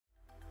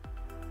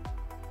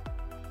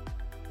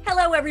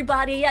Hello,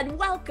 everybody, and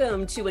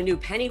welcome to a new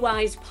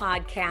Pennywise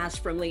podcast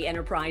from Lee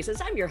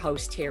Enterprises. I'm your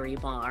host, Terry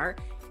Barr.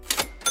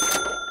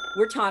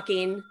 We're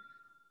talking,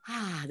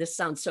 this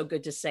sounds so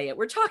good to say it.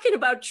 We're talking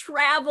about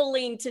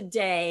traveling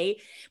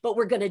today, but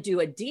we're going to do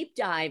a deep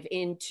dive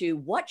into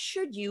what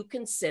should you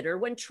consider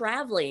when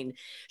traveling.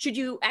 Should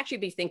you actually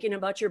be thinking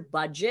about your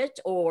budget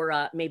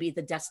or maybe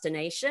the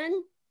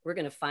destination? We're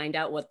going to find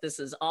out what this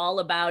is all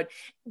about.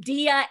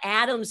 Dia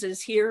Adams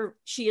is here.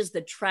 She is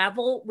the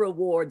travel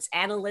rewards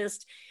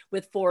analyst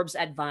with Forbes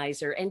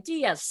Advisor. And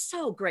Dia,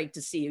 so great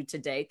to see you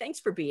today.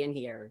 Thanks for being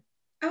here.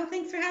 Oh,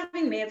 thanks for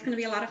having me. It's going to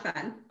be a lot of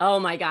fun. Oh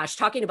my gosh,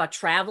 talking about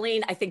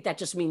traveling, I think that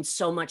just means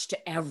so much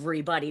to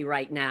everybody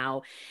right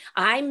now.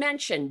 I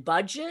mentioned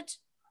budget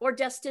or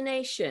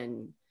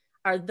destination.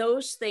 Are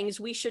those things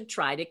we should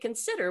try to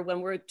consider when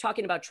we're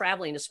talking about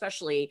traveling,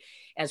 especially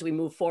as we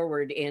move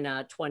forward in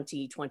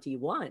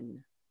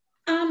 2021?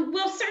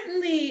 Well,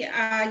 certainly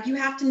you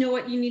have to know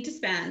what you need to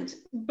spend.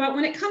 But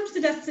when it comes to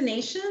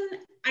destination,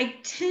 I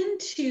tend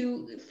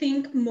to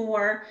think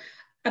more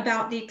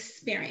about the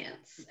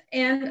experience.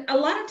 And a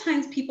lot of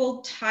times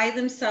people tie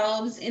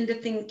themselves into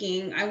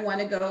thinking, I want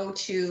to go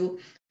to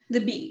the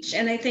beach.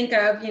 And I think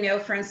of,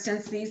 for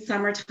instance, these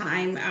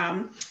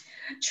summertime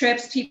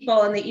trips, people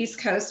on the East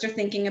Coast are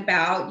thinking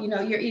about,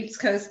 your East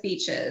Coast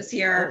beaches,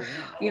 your,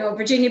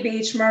 Virginia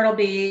Beach, Myrtle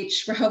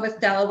Beach, Rehoboth,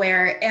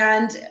 Delaware.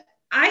 And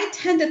I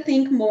tend to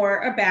think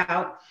more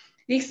about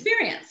the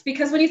experience,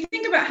 because when you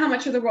think about how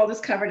much of the world is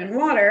covered in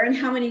water and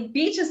how many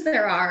beaches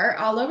there are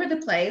all over the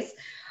place,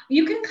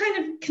 you can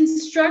kind of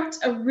construct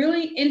a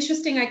really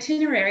interesting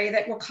itinerary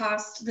that will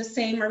cost the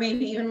same or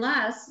maybe even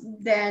less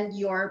than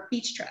your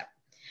beach trip.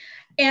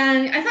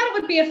 And I thought it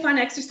would be a fun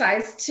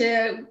exercise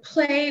to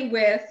play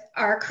with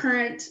our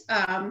current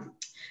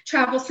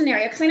travel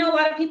scenario, because I know a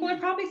lot of people are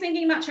probably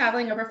thinking about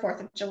traveling over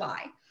 4th of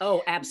July.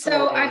 Oh,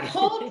 absolutely. So I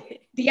pulled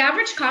the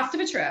average cost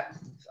of a trip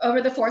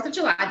over the 4th of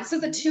July. This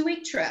is a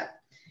 2-week trip.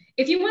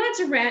 If you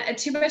wanted to rent a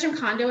 2-bedroom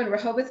condo in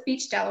Rehoboth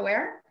Beach,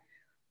 Delaware,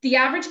 the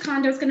average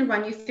condo is going to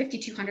run you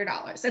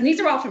 $5,200. And these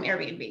are all from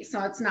Airbnb. So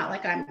it's not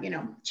like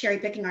I'm, cherry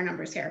picking our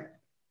numbers here.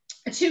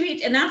 A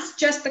 2-week, and that's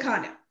just the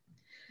condo.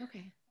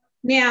 Okay.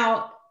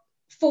 Now,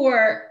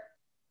 for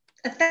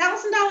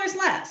 $1,000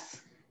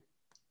 less,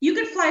 you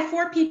could fly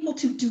 4 people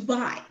to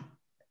Dubai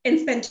and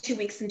spend 2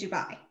 weeks in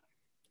Dubai.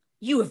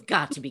 You have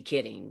got to be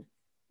kidding.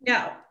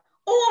 No.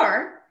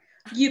 Or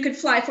you could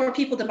fly 4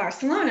 people to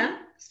Barcelona,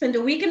 spend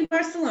a week in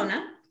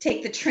Barcelona,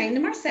 take the train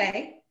to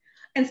Marseille,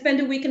 and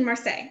spend a week in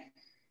Marseille.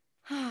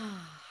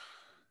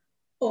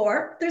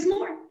 Or there's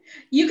more.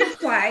 You could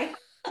fly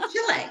to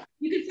Chile.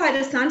 You could fly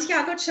to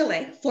Santiago,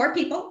 Chile, 4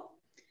 people,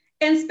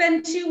 and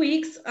spend 2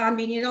 weeks on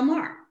Viña del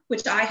Mar,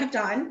 which I have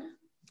done.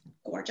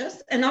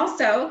 Gorgeous. And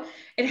also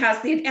it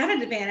has the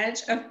added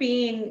advantage of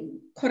being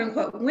quote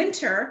unquote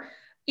winter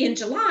in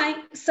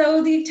July.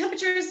 So the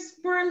temperatures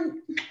were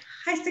in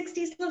high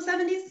 60s, low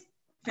 70s.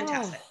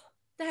 Fantastic. Oh,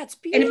 that's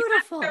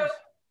beautiful.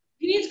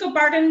 You need to go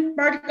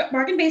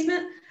bargain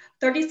basement,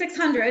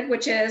 $3,600,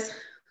 which is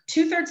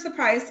 2/3 the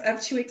price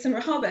of 2 weeks in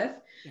Rehoboth.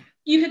 Yeah.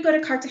 You could go to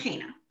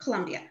Cartagena,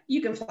 Colombia.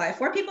 You can fly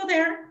 4 people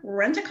there,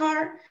 rent a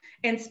car,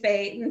 and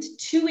spend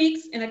 2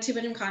 weeks in a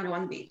 2-bedroom condo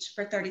on the beach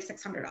for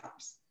 $3,600.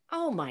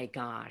 Oh my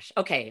gosh.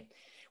 Okay.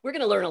 We're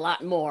going to learn a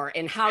lot more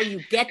and how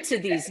you get to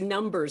these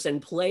numbers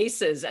and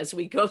places as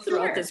we go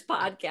throughout this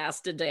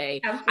podcast today.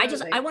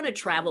 Absolutely. I want to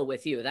travel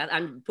with you. That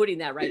I'm putting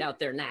that right out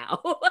there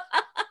now.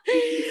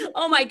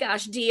 Oh my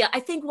gosh, Dia, I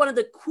think one of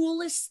the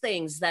coolest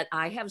things that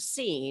I have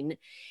seen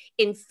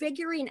in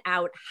figuring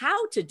out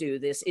how to do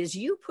this is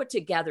you put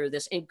together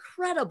this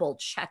incredible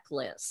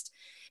checklist.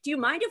 Do you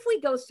mind if we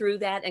go through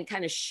that and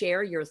kind of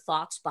share your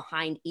thoughts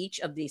behind each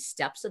of these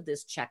steps of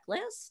this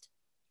checklist?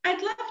 I'd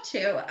love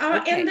to.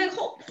 Okay. And the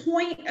whole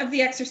point of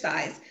the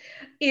exercise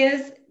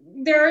is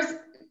there's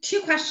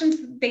 2 questions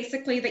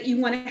basically that you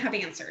want to have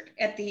answered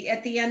at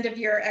the end of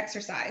your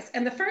exercise.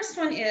 And the first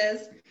one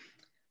is,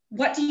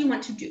 what do you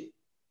want to do?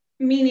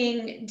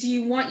 Meaning, do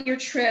you want your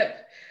trip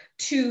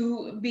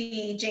to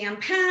be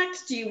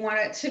jam-packed? Do you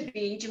want to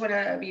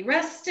be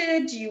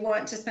rested? Do you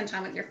want to spend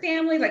time with your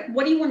family? Like,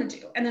 what do you want to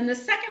do? And then the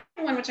second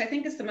one, which I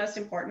think is the most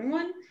important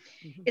one,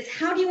 is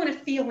how do you want to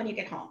feel when you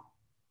get home?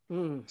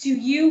 Do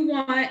you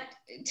want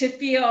to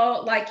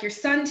feel like you're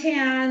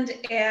suntanned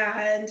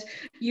and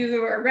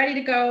you are ready to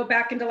go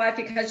back into life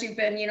because you've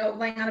been,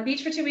 laying on a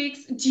beach for 2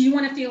 weeks? Do you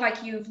want to feel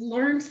like you've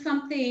learned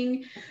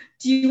something?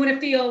 Do you want to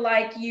feel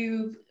like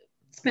you've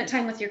spent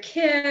time with your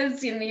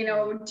kids? And,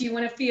 do you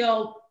want to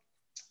feel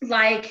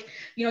like,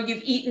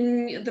 you've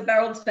eaten the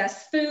world's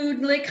best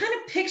food? Like, kind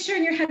of picture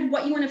in your head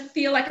what you want to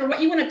feel like or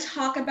what you want to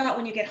talk about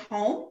when you get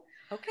home.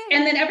 Okay.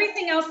 And then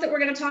everything else that we're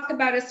going to talk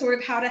about is sort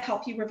of how to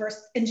help you reverse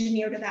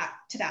engineer to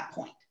that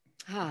point.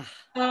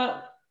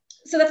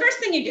 So the first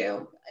thing you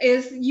do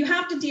is you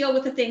have to deal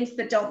with the things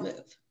that don't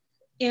move.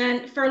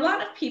 And for a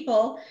lot of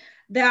people,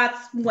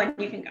 that's when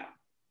you can go.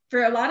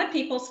 For a lot of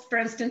people, for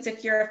instance,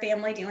 if you're a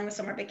family dealing with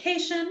summer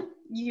vacation,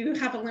 you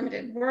have a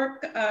limited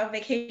work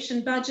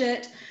vacation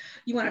budget,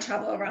 You want to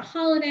travel over a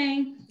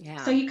holiday.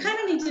 Yeah. So you kind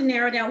of need to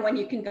narrow down when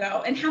you can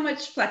go and how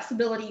much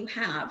flexibility you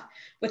have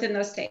within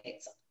those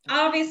states.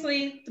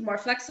 Obviously, the more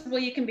flexible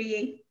you can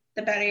be,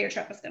 the better your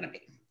trip is going to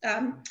be.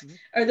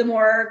 Or the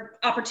more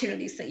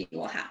opportunities that you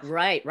will have.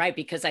 Right, right.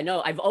 Because I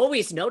know I've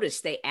always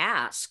noticed they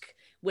ask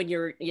when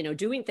you're,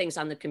 doing things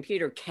on the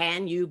computer,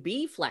 can you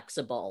be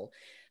flexible?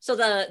 So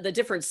the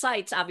different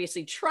sites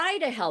obviously try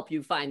to help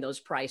you find those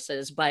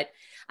prices, but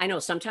I know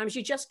sometimes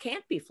you just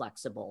can't be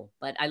flexible.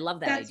 But I love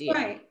that idea.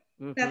 That's right.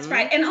 That's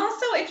right. And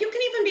also, if you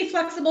can even be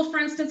flexible, for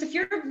instance, if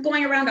you're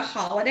going around a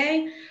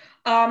holiday,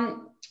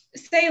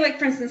 say like,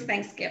 for instance,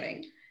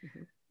 Thanksgiving,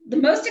 the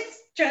most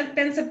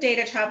expensive day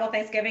to travel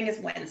Thanksgiving is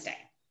Wednesday.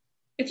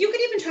 If you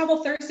could even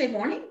travel Thursday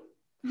morning,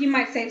 you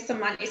might save some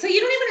money. So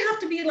you don't even have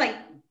to be like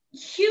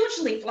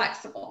hugely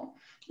flexible,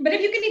 but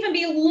if you can even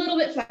be a little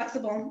bit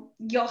flexible,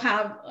 you'll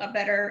have a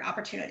better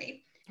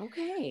opportunity.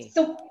 Okay.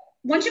 So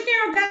once you've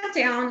narrowed that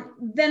down,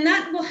 then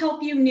that will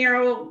help you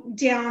narrow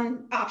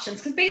down options.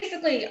 Because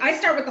basically, I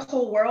start with the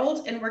whole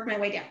world and work my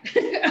way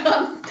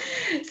down.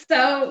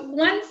 So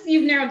once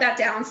you've narrowed that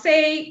down,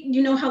 say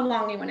you know how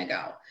long you want to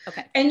go.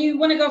 Okay. And you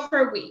want to go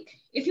for a week.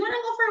 If you want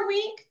to go for a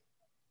week,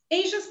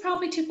 Asia's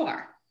probably too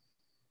far.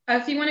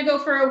 If you want to go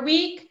for a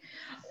week,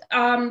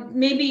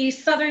 maybe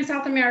Southern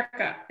South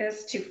America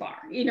is too far.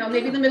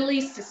 Maybe the Middle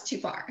East is too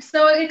far.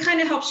 So it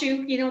kind of helps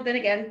you, then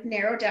again,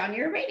 narrow down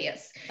your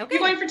radius. Okay. If you're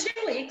going for 2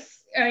 weeks,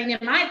 in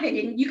my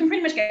opinion, you can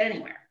pretty much get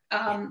anywhere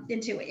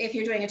if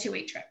you're doing a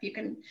 2-week trip, you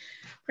can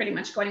pretty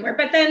much go anywhere.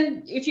 But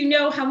then if you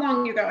know how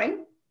long you're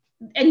going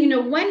and you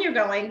know when you're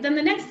going, then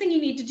the next thing you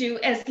need to do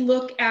is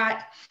look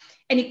at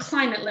any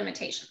climate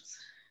limitations.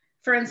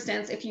 For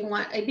instance, if you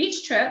want a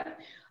beach trip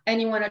and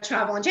you want to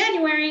travel in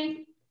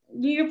January,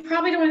 you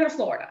probably don't want to go to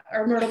Florida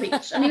or Myrtle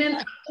Beach. I mean,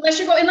 unless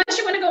you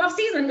want to go off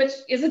season, which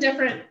is a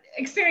different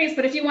experience.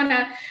 But if you want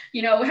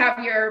to,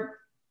 have your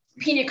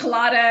pina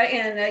colada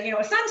and a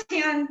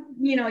suntan,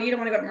 you don't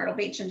want to go to Myrtle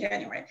Beach in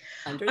January.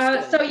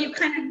 So you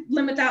kind of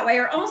limit that way.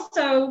 Or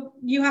also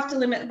you have to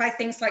limit by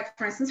things like,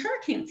 for instance,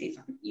 hurricane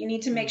season. You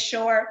need to make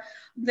sure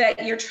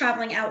that you're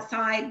traveling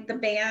outside the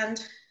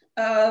band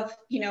of,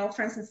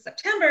 for instance,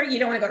 September. You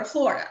don't want to go to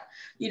Florida.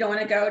 You don't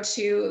want to go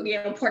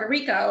to, Puerto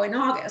Rico in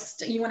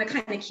August. You want to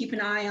kind of keep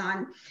an eye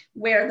on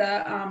where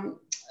the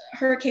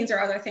hurricanes or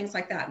other things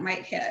like that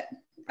might hit.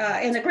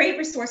 And a great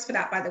resource for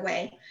that, by the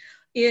way,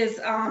 is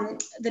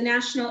the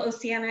National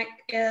Oceanic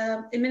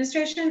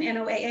Administration,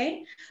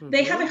 NOAA.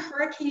 They have a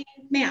hurricane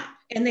map,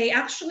 and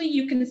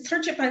you can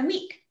search it by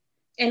week,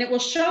 and it will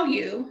show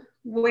you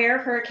where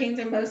hurricanes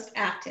are most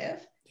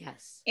active.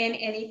 Yes. In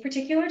any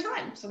particular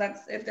time. So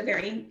it's a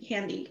very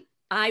handy.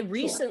 I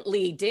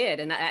recently did,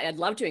 and I'd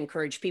love to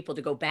encourage people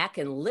to go back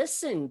and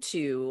listen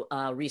to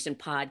a recent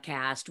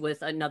podcast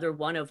with another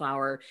one of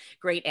our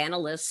great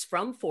analysts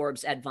from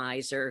Forbes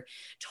Advisor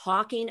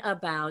talking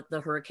about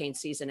the hurricane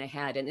season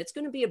ahead. And it's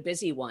going to be a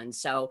busy one.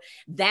 So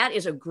that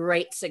is a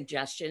great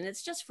suggestion.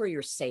 It's just for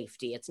your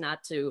safety. It's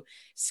not to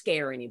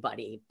scare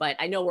anybody, but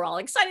I know we're all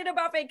excited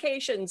about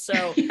vacation.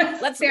 So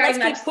yes, let's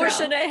keep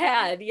pushing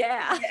ahead.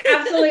 Yeah,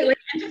 absolutely.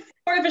 And just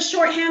sort of a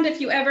shorthand, if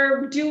you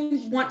ever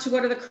do want to go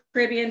to the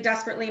Caribbean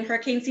desperately in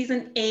hurricane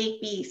season,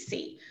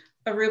 ABC,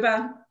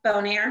 Aruba,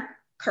 Bonaire,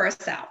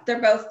 Curacao. They're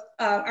both,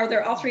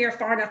 all three are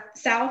far enough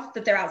south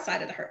that they're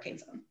outside of the hurricane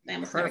zone.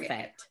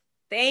 Perfect.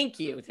 Thank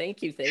you.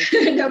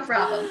 No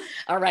problem.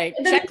 All right,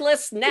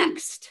 checklist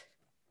next.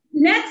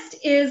 Next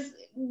is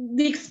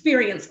the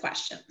experience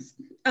questions.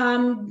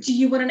 Do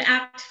you want an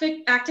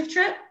active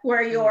trip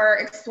where you're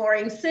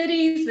exploring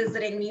cities,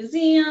 visiting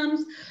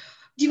museums?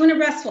 Do you want a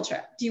restful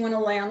trip? Do you want to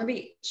lay on the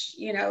beach?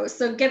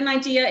 So get an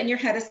idea in your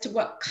head as to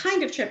what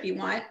kind of trip you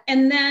want.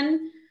 And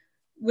then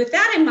with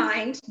that in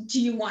mind,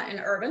 do you want an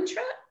urban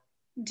trip?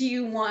 Do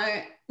you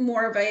want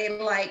more of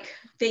a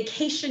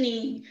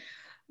vacation-y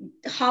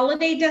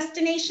holiday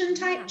destination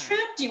type trip?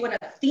 Do you want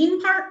a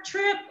theme park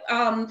trip?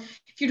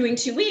 If you're doing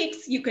 2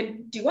 weeks, you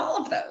could do all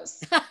of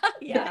those.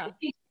 Yeah.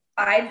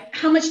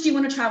 How much do you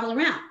want to travel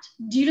around?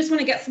 Do you just want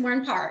to get somewhere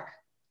and park?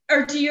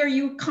 Or are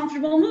you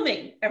comfortable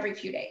moving every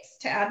few days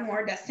to add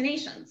more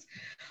destinations?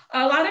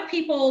 A lot of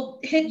people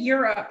hit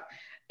Europe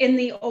in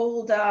the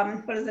old,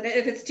 what is it?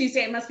 If it's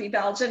Tuesday, it must be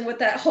Belgian, with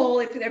that whole,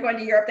 if they're going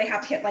to Europe, they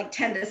have to hit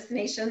 10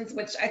 destinations,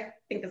 which I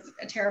think is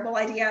a terrible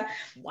idea.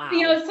 Wow.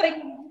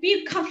 It's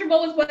be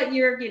comfortable with what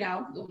you're,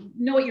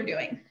 know what you're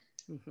doing.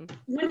 Mm-hmm.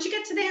 Once you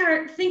get to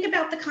there, think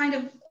about the kind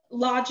of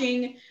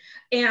lodging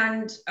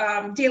and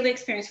daily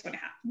experience you want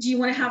to have. Do you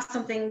want to have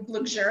something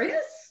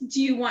luxurious?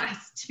 Do you want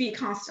to be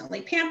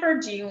constantly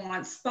pampered? Do you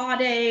want spa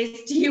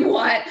days? Do you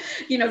want,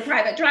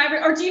 private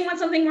driver? Or do you want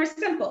something more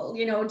simple?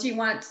 Do you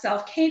want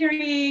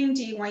self-catering?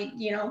 Do you want,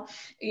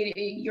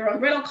 your own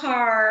rental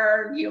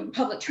car,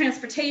 public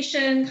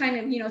transportation?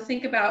 Kind of,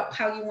 think about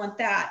how you want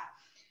that.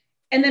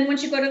 And then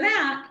once you go to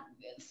that,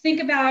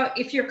 think about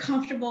if you're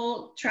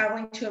comfortable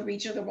traveling to a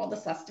region of the world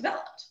that's less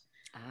developed.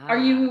 Are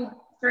you,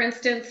 for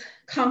instance,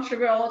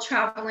 comfortable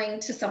traveling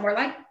to somewhere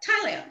like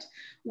Thailand,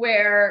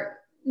 where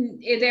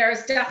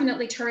there's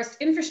definitely tourist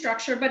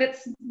infrastructure, but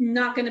it's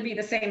not going to be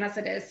the same as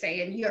it is,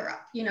 say, in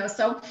Europe,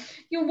 so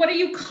what are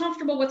you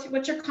comfortable with?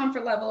 What's your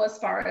comfort level as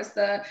far as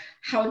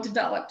how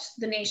developed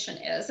the nation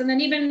is? And then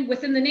even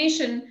within the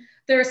nation,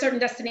 there are certain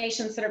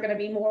destinations that are going to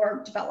be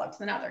more developed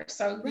than others.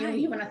 So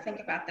you want to think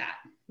about that.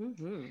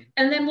 Mm-hmm.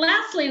 And then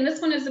lastly, and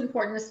this one is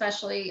important,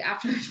 especially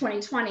after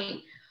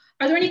 2020,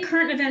 are there any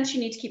current events you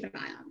need to keep an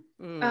eye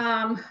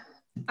on?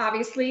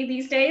 Obviously,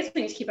 these days,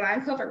 we need to keep an eye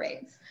on COVID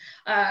rates.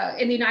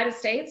 In the United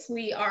States,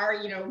 we are,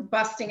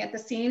 busting at the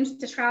seams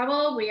to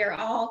travel. We are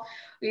all,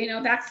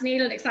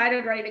 vaccinated,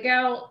 excited, ready to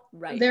go.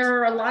 Right. There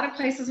are a lot of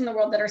places in the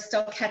world that are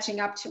still catching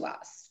up to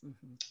us.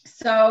 Mm-hmm.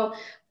 So,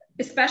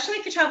 especially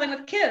if you're traveling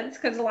with kids,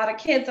 because a lot of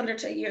kids under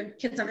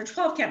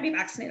 12 can't be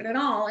vaccinated at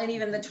all. And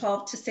even the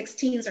 12 to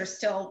 16s are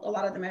still, a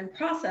lot of them in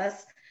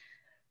process,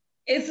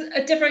 is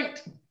a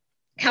different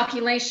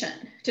calculation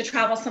to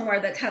travel somewhere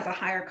that has a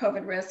higher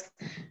COVID risk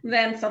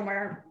than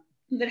somewhere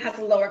that has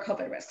a lower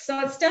COVID risk.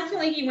 So it's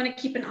definitely, you want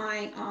to keep an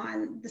eye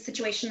on the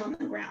situation on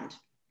the ground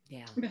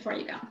before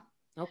you go.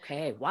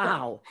 Okay.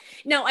 Wow.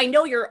 Now I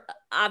know you're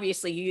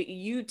obviously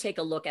you take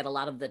a look at a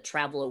lot of the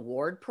travel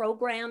award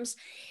programs.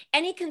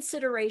 Any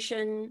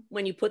consideration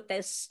when you put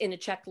this in a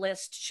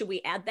checklist? Should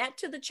we add that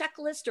to the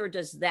checklist, or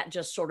does that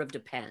just sort of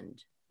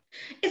depend?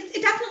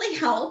 It definitely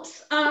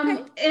helps.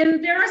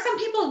 And there are some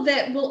people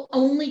that will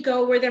only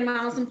go where their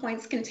miles and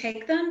points can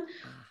take them.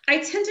 I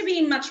tend to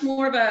be much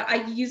more of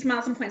I use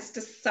miles and points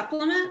to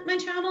supplement my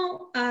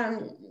travel.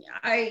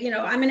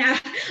 I'm an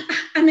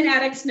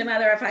addict no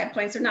matter if I have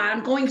points or not.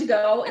 I'm going to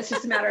go. It's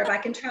just a matter of I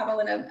can travel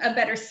in a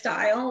better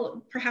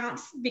style,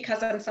 perhaps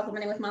because I'm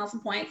supplementing with miles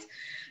and points.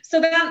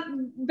 So that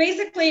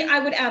basically I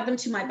would add them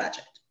to my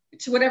budget,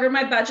 to whatever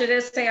my budget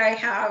is. Say I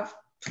have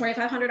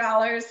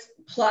 $2,500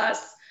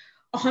 plus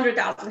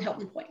 100,000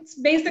 Hilton points.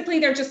 Basically,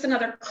 they're just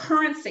another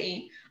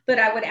currency that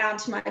I would add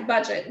to my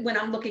budget when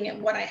I'm looking at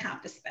what I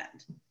have to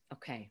spend.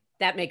 Okay.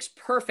 That makes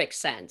perfect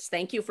sense.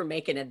 Thank you for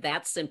making it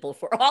that simple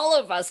for all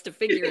of us to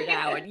figure it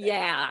out.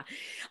 Yeah.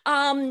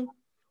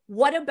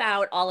 What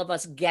about all of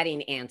us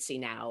getting antsy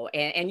now?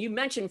 And you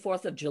mentioned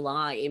 4th of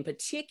July in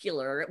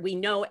particular. We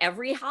know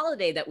every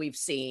holiday that we've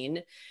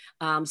seen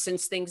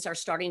since things are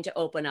starting to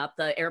open up,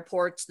 the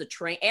airports, the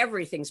train,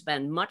 everything's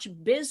been much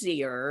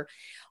busier.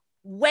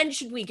 When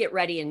should we get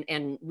ready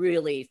and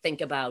really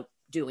think about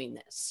doing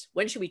this?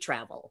 When should we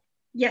travel?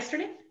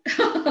 Yesterday.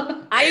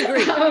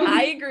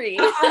 I agree.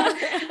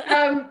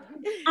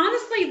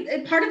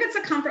 Honestly, part of it's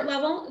a comfort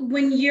level.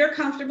 When you're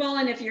comfortable,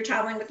 and if you're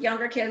traveling with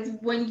younger kids,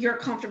 when you're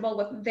comfortable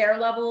with their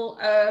level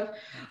of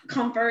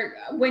comfort,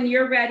 when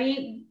you're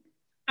ready,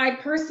 I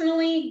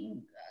personally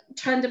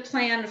tend to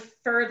plan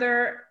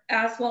further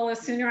as well as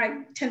sooner.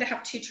 I tend to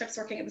have 2 trips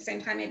working at the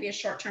same time, maybe a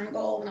short-term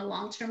goal and a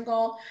long-term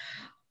goal.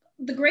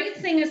 The great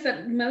thing is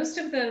that most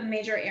of the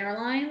major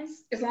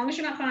airlines, as long as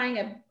you're not buying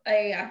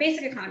a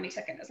basic economy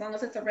ticket, as long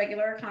as it's a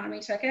regular economy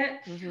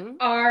ticket,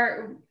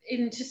 are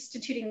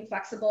instituting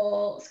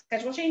flexible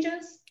schedule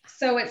changes.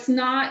 So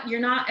you're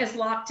not as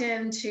locked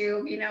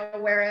into,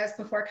 whereas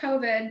before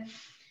COVID,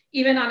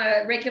 even on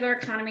a regular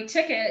economy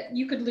ticket,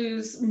 you could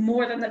lose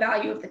more than the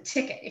value of the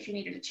ticket if you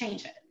needed to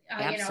change it.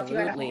 If you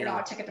had a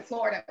 $100 ticket to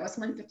Florida, it was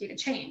 $150 to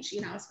change,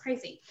 it's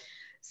crazy.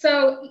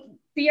 So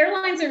the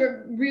airlines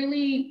are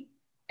really,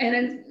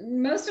 and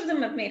most of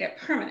them have made it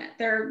permanent.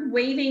 They're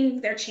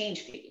waiving their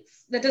change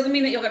fees. That doesn't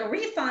mean that you'll get a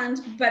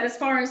refund, but as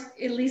far as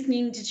at least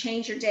needing to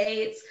change your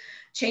dates,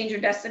 change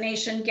your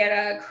destination, get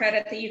a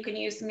credit that you can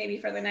use maybe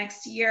for the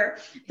next year,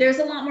 there's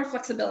a lot more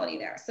flexibility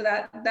there. So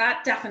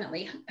that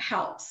definitely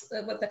helps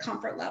with the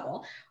comfort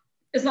level,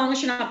 as long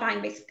as you're not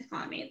buying basic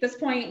economy. At this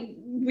point,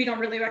 we don't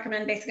really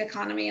recommend basic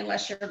economy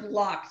unless you're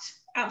locked.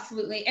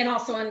 Absolutely. And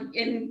also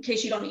in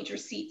case you don't need your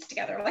seats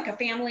together, like a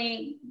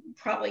family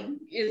probably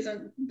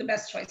isn't the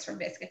best choice for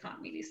basic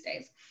economy these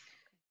days.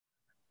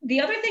 The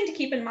other thing to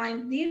keep in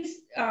mind,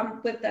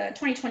 with the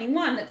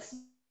 2021 that's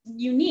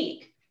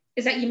unique,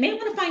 is that you may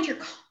want to find your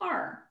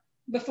car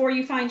before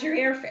you find your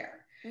airfare.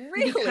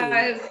 Really?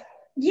 Because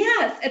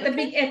yes, at the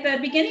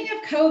beginning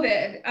of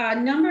COVID, a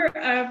number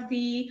of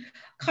the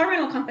car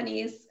rental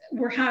companies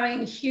were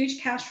having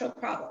huge cash flow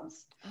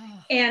problems.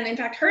 And in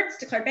fact, Hertz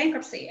declared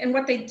bankruptcy. And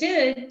what they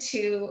did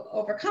to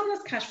overcome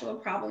those cash flow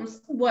problems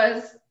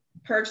was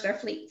purge their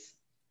fleets.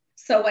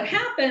 So what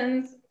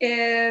happens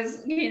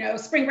is,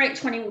 spring break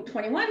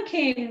 2021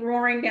 came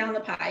roaring down the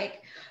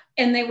pike,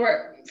 and they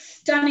were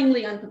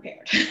stunningly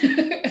unprepared.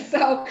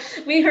 So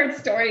we heard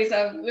stories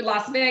of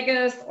Las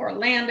Vegas,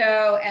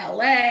 Orlando,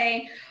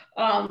 LA,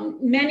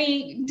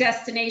 many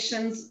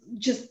destinations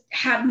just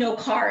had no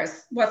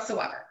cars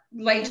whatsoever.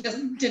 Like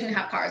just didn't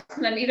have cars.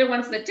 And then either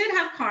ones that did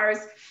have cars,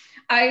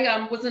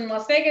 I was in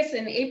Las Vegas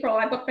in April.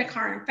 I booked my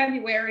car in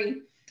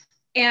February,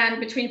 and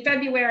between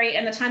February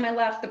and the time I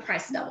left, the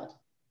price doubled.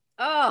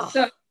 Oh,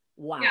 so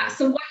wow. Yeah.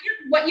 So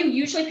what you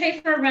usually pay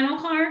for a rental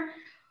car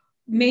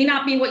may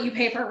not be what you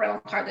pay for a rental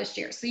car this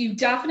year. So you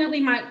definitely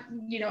might,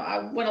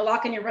 want to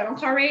lock in your rental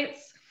car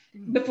rates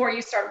before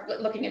you start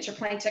looking at your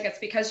plane tickets,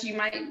 because you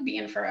might be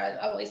in for a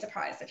ugly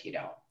surprise if you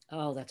don't.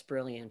 Oh, that's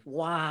brilliant.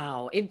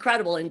 Wow.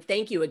 Incredible. And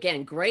thank you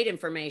again. Great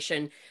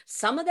information.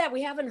 Some of that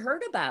we haven't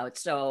heard about.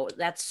 So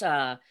that's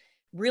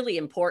really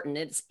important.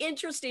 It's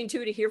interesting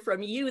too to hear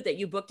from you that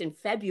you booked in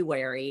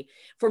February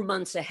for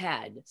months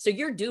ahead. So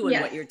you're doing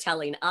what Yes. you're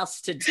telling us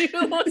to do.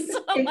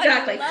 So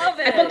Exactly. I love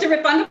it. I booked a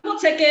refundable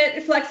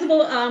ticket,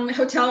 flexible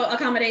hotel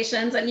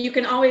accommodations, and you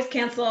can always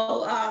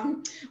cancel.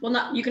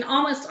 You can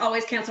almost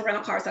always cancel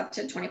rental cars up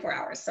to 24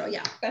 hours. So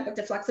yeah, I booked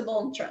a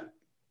flexible trip.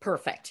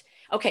 Perfect.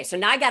 Okay, so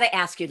now I got to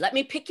ask you, let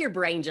me pick your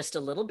brain just a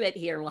little bit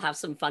here and we'll have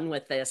some fun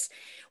with this.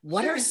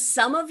 What Sure. are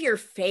some of your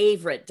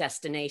favorite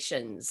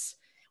destinations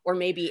or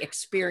maybe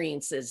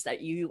experiences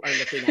that you are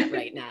looking at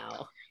right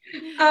now?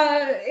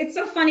 It's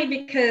so funny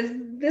because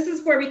this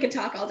is where we could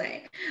talk all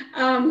day.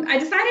 I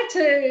decided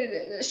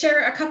to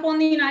share a couple in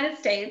the United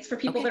States for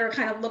people that are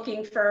kind of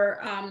looking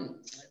for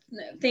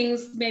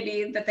things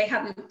maybe that they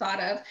hadn't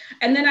thought of.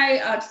 And then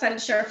I decided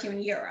to share a few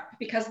in Europe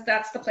because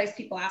that's the place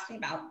people ask me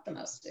about the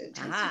most. It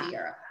tends to be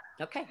Europe.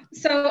 Okay.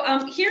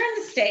 So here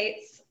in the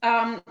States,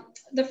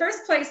 the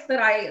first place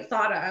that I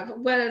thought of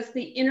was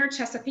the inner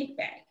Chesapeake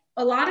Bay.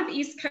 A lot of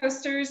East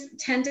Coasters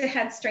tend to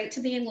head straight to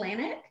the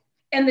Atlantic.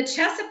 And the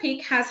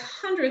Chesapeake has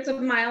hundreds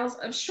of miles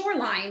of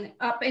shoreline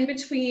up in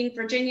between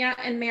Virginia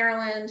and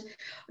Maryland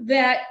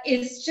that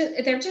is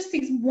just, they're just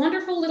these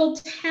wonderful little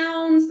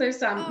towns.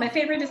 There's my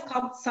favorite is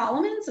called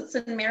Solomons. It's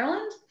in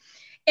Maryland.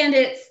 And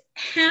it's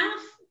half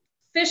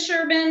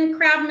fishermen,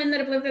 crabmen that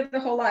have lived there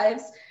their whole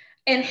lives,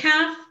 and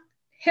half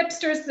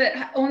hipsters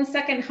that own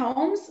second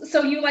homes.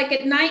 So you like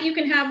at night, you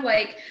can have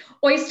like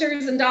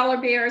oysters and dollar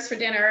beers for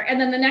dinner. And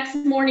then the next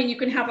morning you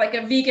can have like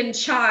a vegan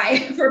chai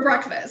for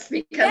breakfast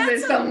because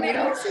there's some,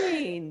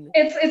 amazing.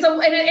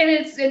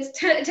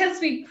 It tends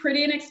to be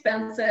pretty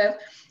inexpensive.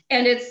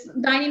 And it's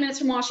 90 minutes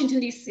from Washington,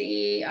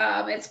 D.C.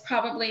 It's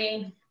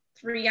probably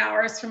 3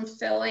 hours from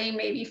Philly,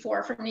 maybe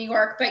 4 from New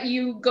York, but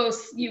you go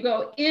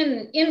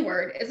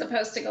inward as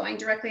opposed to going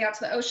directly out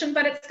to the ocean,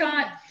 but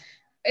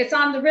it's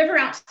on the river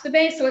out to the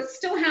bay. So it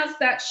still has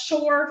that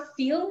shore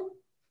feel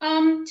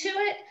to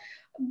it,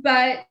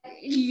 but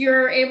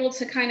you're able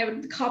to kind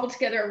of cobble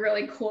together a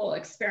really cool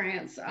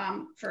experience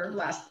for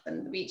less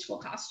than the beach will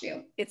cost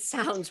you. It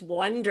sounds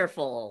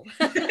wonderful.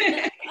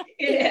 It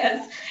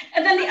is.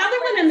 And then the other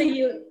one in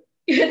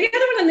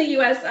the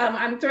US,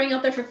 I'm throwing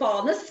out there for fall,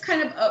 and this is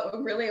kind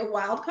of really a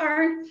wild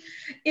card,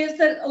 is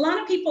that a lot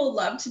of people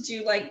love to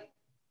do like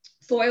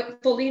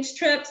foliage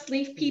trips,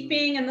 leaf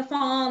peeping in the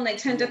fall, and they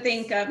tend to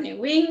think of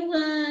New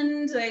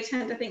England. They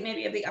tend to think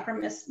maybe of the upper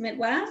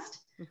Midwest,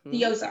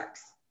 the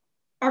Ozarks,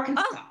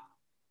 Arkansas. Oh.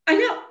 I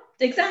know,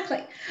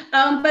 exactly.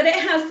 But it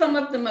has some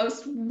of the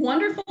most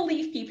wonderful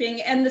leaf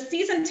peeping, and the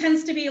season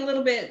tends to be a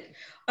little bit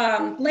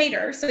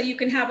later, so you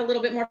can have a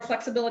little bit more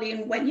flexibility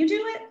in when you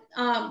do it.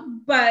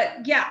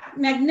 But yeah,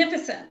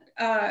 magnificent,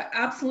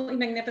 absolutely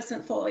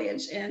magnificent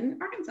foliage in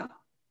Arkansas.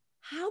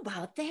 How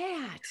about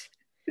that?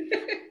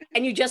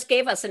 And you just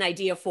gave us an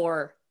idea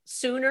for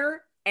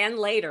sooner and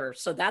later.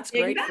 So that's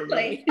great for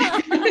me.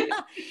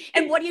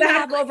 And what do you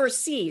have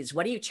overseas?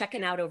 What are you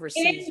checking out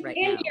overseas right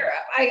now? In Europe,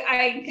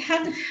 I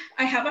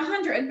have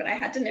 100, but I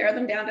had to narrow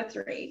them down to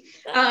 3.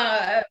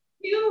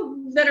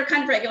 Few that are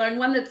kind of regular and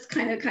one that's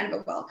kind of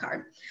a wild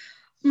card.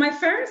 My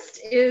first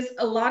is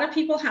a lot of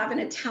people have an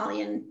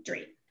Italian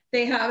dream.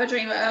 They have a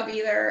dream of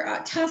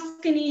either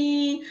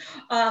Tuscany,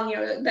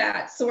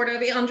 that sort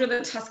of under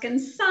the Tuscan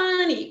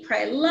sun, eat,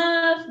 pray,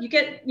 love. You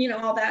get,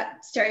 all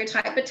that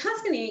stereotype, but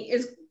Tuscany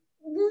is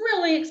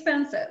really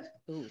expensive.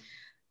 Ooh.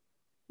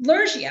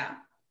 Lurgia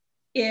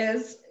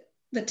is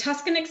the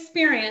Tuscan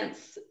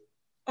experience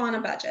on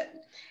a budget.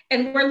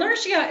 And where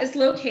Lurgia is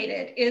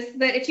located is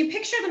that if you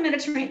picture the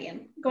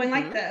Mediterranean going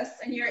like this,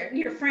 and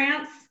you're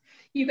France,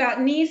 you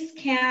got Nice,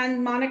 Cannes,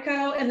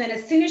 Monaco, and then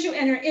as soon as you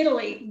enter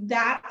Italy,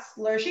 that's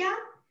Lurgia.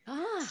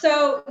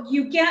 So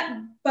you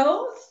get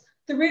both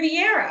the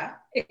Riviera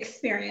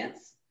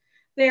experience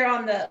there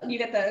you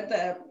get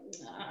the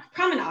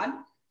promenade.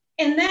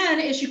 And then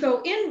as you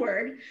go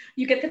inward,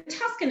 you get the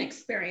Tuscan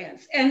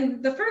experience.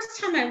 And the first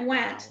time I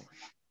went,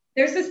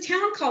 there's this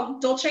town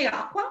called Dolce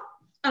Acqua.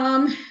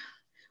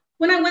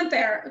 When I went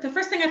there, the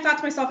first thing I thought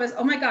to myself is,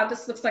 oh my God,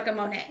 this looks like a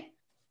Monet.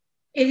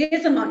 It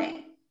is a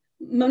Monet.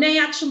 Monet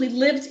actually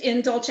lived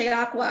in Dolce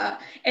Acqua,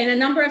 and a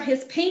number of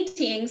his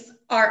paintings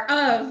are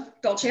of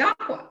Dolce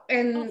Acqua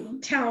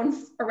and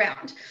towns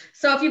around.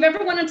 So if you've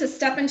ever wanted to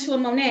step into a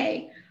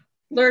Monet,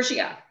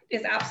 Lurgia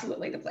is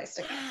absolutely the place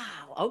to go.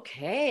 Wow,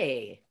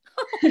 okay.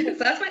 So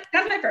that's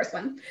my first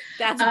one.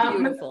 That's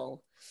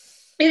beautiful.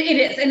 It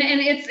is, and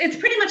it's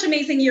pretty much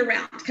amazing year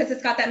round because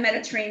it's got that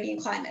Mediterranean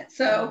climate.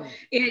 So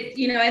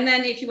and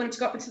then if you wanted to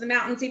go up into the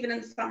mountains, even in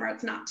the summer,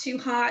 it's not too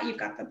hot. You've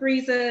got the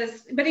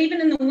breezes, but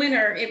even in the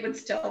winter, it would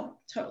still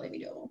totally be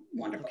doable.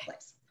 Wonderful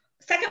place.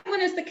 Second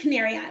one is the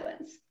Canary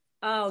Islands.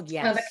 Oh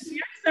yes. The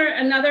Canaries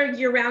are another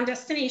year-round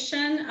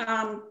destination.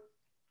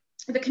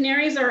 The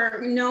Canaries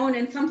are known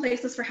in some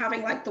places for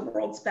having like the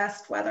world's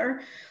best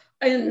weather.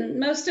 In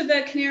most of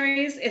the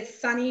Canaries,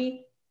 it's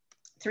sunny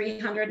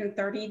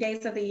 330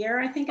 days of the year,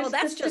 I think. Oh,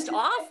 that's just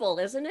awful,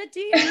 isn't it,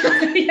 Dia?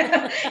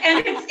 Yeah.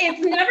 And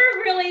it's never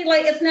really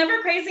like, it's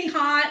never crazy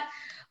hot.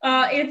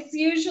 It's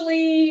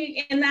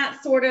usually in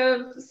that sort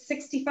of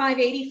 65,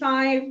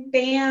 85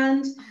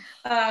 band.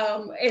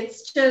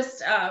 It's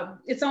just,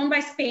 it's owned by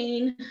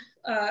Spain.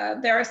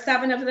 There are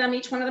 7 of them.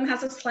 Each one of them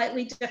has a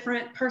slightly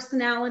different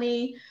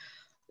personality.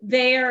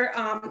 There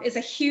is a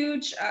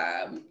huge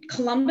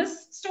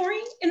Columbus story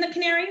in the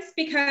Canaries,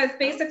 because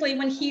basically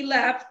when he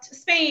left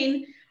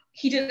Spain,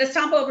 he did a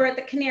stopover at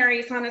the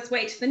Canaries on his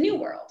way to the New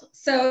World.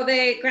 So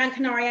the Gran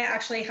Canaria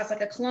actually has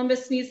like a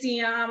Columbus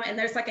museum, and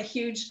there's like a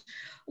huge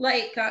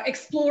like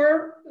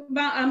explorer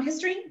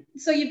history.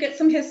 So you get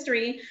some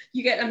history,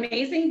 you get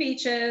amazing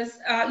beaches,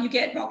 you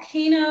get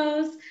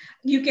volcanoes,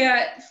 you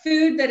get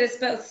food that is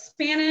both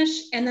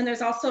Spanish, and then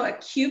there's also a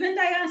Cuban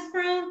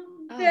diaspora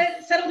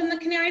that settled in the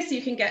Canaries, so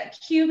you can get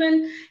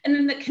Cuban. And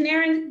then the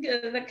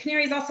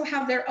Canaries also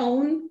have their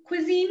own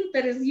cuisine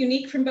that is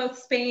unique from both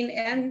Spain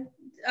and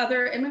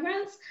other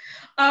immigrants.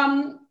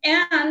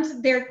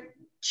 And they're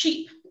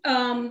cheap.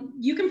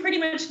 You can pretty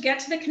much get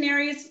to the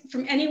Canaries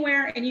from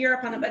anywhere in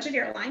Europe on a budget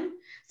airline.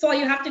 So all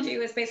you have to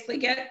do is basically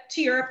get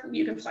to Europe.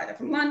 You can fly there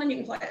from London, you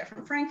can fly there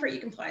from Frankfurt,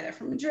 you can fly there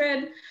from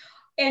Madrid,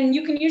 and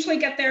you can usually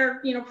get there,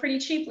 you know, pretty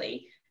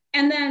cheaply.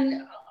 And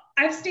then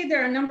I've stayed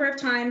there a number of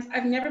times.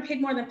 I've never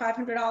paid more than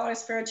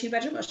 $500 for a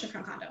 2-bedroom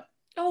oceanfront condo.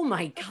 Oh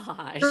my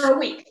gosh. For a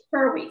week.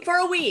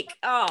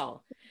 Oh.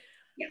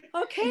 Yeah.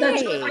 Okay.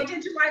 I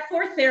did July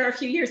 4th there a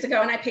few years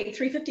ago, and I paid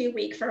 $350 a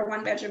week for a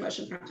 1-bedroom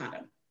oceanfront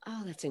condo.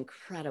 Oh, that's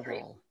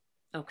incredible.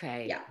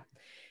 Okay. Yeah.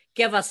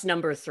 Give us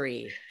number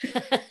 3.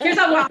 Here's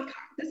our wild card.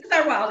 This is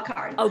our wild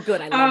card. Oh,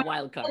 good. I love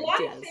wild cards. A lot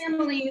of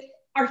families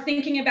are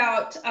thinking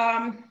about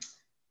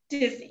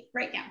Disney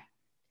right now.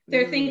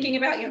 They're thinking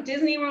about, you know,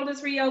 Disney World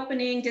is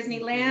reopening.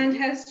 Disneyland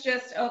has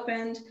just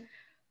opened.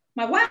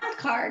 My wild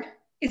card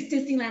is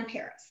Disneyland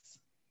Paris.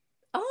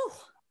 Oh,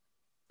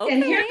 okay.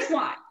 And here's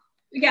why.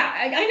 Yeah,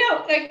 I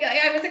know.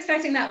 I was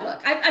expecting that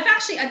look.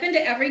 I've been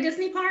to every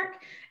Disney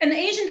park, and the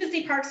Asian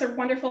Disney parks are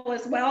wonderful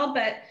as well.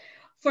 But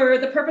for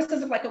the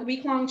purposes of like a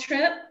week-long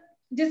trip,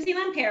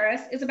 Disneyland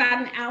Paris is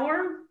about an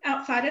hour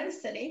outside of the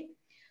city.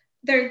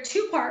 There are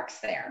 2 parks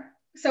there.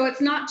 So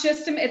it's not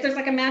just, there's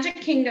like a Magic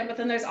Kingdom, but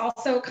then there's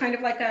also kind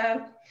of like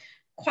a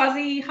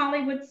quasi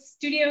Hollywood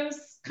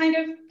Studios kind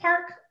of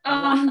park.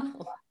 Wow.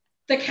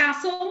 The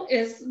castle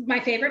is my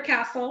favorite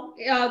castle.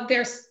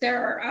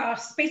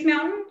 Space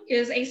Mountain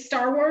is a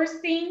Star Wars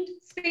themed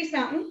Space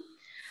Mountain.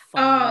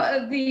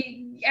 All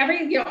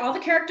the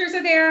characters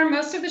are there.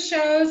 Most of the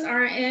shows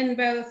are in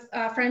both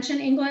French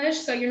and English,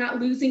 so you're not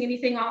losing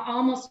anything.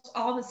 Almost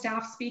all the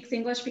staff speaks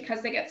English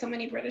because they get so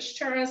many British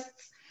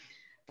tourists.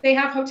 They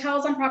have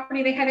hotels on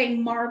property. They have a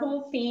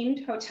Marvel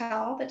themed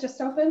hotel that just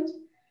opened.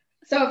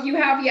 So if you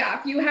have,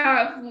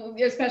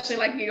 especially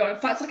like, you know,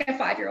 it's like a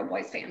 5-year-old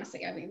boy's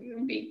fantasy. I mean, it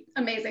would be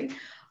amazing.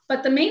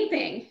 But the main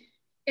thing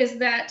is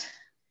that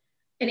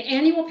an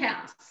annual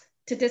pass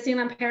to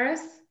Disneyland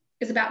Paris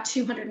is about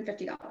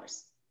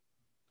 $250.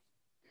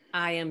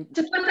 I am.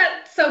 Just let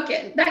that soak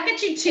in. That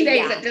gets you 2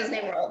 days at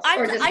Disney World.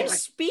 I'm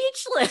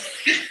speechless.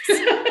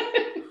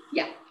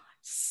 Yeah.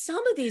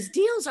 Some of these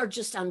deals are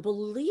just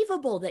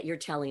unbelievable that you're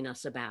telling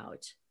us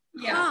about.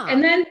 Yeah. Huh.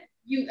 And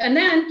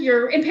then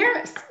you're in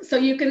Paris. So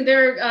you can,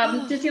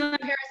 Disneyland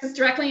Paris is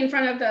directly in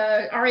front of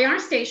the RER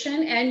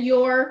station, and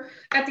you're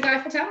at the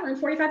Eiffel Tower in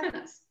 45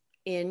 minutes.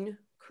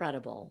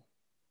 Incredible.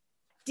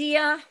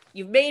 Dia,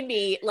 you've made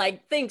me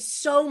think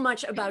so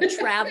much about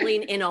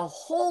traveling in a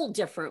whole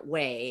different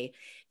way.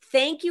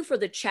 Thank you for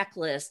the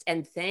checklist,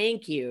 and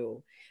thank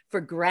you for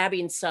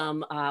grabbing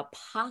some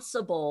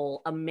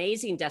possible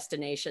amazing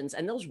destinations,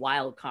 and those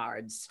wild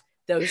cards.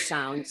 Those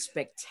sound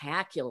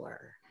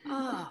spectacular.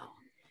 Oh,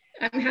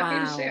 I'm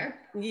happy to share.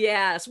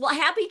 Yes. Well,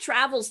 happy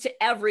travels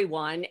to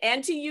everyone,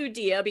 and to you,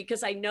 Dia,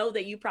 because I know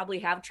that you probably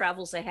have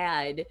travels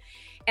ahead.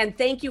 And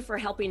thank you for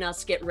helping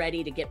us get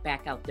ready to get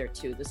back out there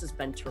too. This has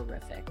been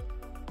terrific.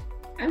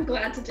 I'm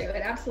glad to do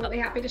it. Absolutely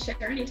happy to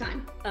share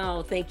anytime.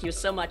 Oh, thank you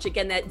so much.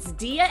 Again, that's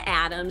Dia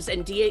Adams,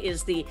 and Dia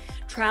is the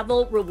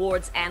Travel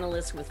Rewards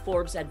Analyst with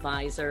Forbes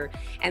Advisor.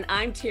 And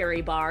I'm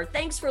Terry Barr.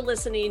 Thanks for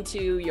listening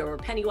to your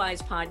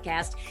Pennywise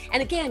podcast.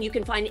 And again, you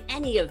can find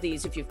any of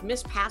these. If you've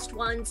missed past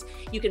ones,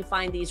 you can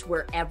find these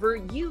wherever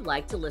you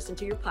like to listen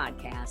to your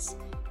podcasts.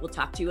 We'll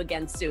talk to you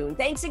again soon.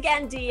 Thanks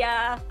again,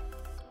 Dia.